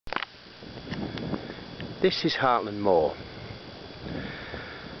This is Hartland Moor.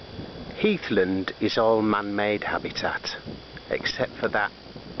 Heathland is all man-made habitat, except for that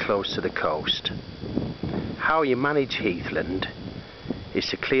close to the coast. How you manage heathland is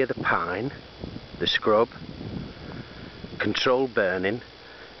to clear the pine, the scrub, control burning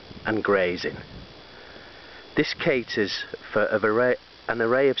and grazing. This caters for an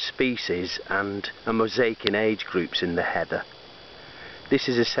array of species and a mosaic in age groups in the heather. This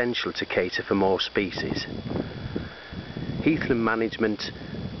is essential to cater for more species. Heathland management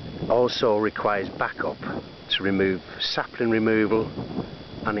also requires backup to remove sapling removal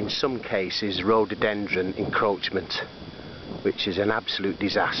and in some cases rhododendron encroachment, which is an absolute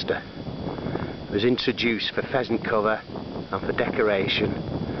disaster. It was introduced for pheasant cover and for decoration.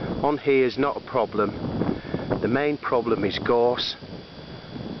 On here is not a problem. The main problem is gorse,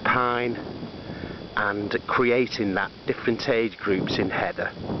 pine and creating that different age groups in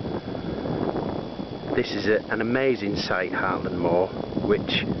heather. This is an amazing site, Hartland Moor,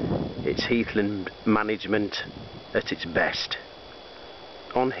 which it's Heathland management at its best.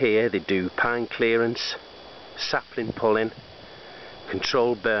 On here they do pine clearance, sapling pulling,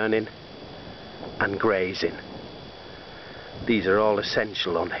 control burning and grazing. These are all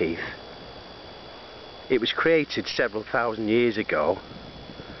essential on heath. It was created several thousand years ago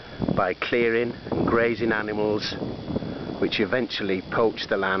by clearing and grazing animals which eventually poached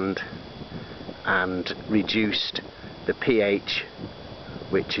the land and reduced the pH,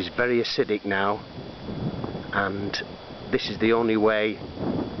 which is very acidic now, and this is the only way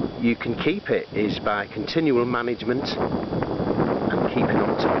you can keep it, is by continual management and keeping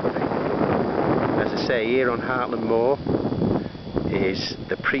on top of it. As I say, here on Hartland Moor is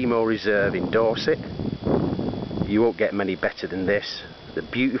the Primo Reserve in Dorset. You won't get many better than this. The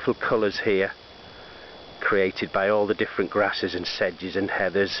beautiful colours here, created by all the different grasses and sedges and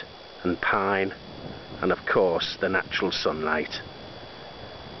heathers and pine, and of course the natural sunlight.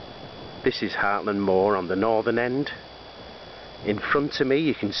 This is Hartland Moor on the northern end. In front of me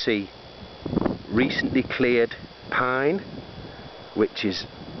you can see recently cleared pine, which is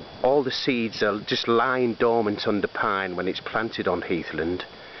all the seeds are just lying dormant under pine when it's planted on heathland.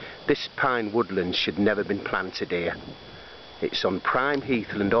 This pine woodland should never have been planted here. It's on prime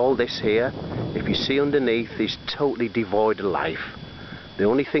heathland. All this here, if you see underneath, is totally devoid of life. The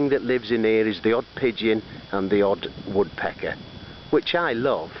only thing that lives in here is the odd pigeon and the odd woodpecker, which I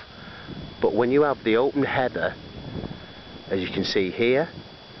love. But when you have the open heather, as you can see here,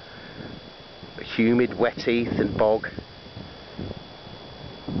 humid, wet heath and bog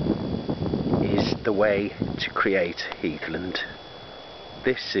is the way to create heathland.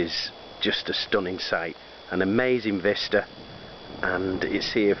 This is just a stunning sight, an amazing vista, and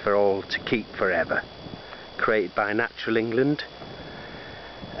it's here for all to keep forever. Created by Natural England,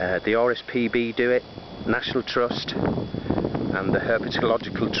 the RSPB do it, National Trust and the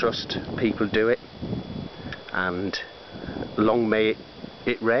Herpetological Trust people do it, and long may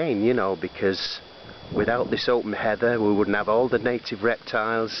it rain, you know, because without this open heather we wouldn't have all the native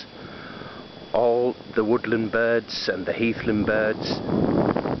reptiles, all the woodland birds and the heathland birds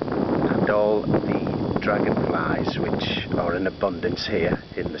and all the dragonflies, which are in abundance here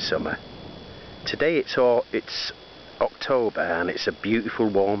in the summer. Today it's October and it's a beautiful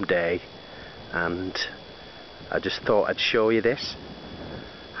warm day, and I just thought I'd show you this.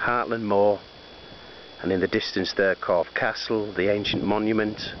 Hartland Moor, and in the distance there Corfe Castle, the ancient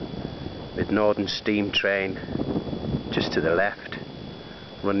monument with Northern Steam Train just to the left,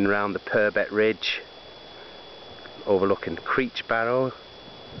 running around the Purbeck Ridge, overlooking Creech Barrow,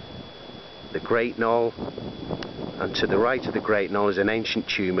 the Great Knoll, and to the right of the Great Knoll is an ancient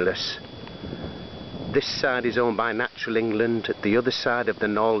tumulus. This side is owned by Natural England, the other side of the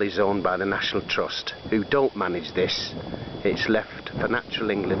knoll is owned by the National Trust, who don't manage this. It's left for Natural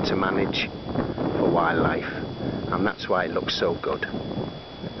England to manage for wildlife, and that's why it looks so good.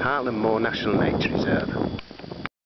 Hartland Moor National Nature Reserve.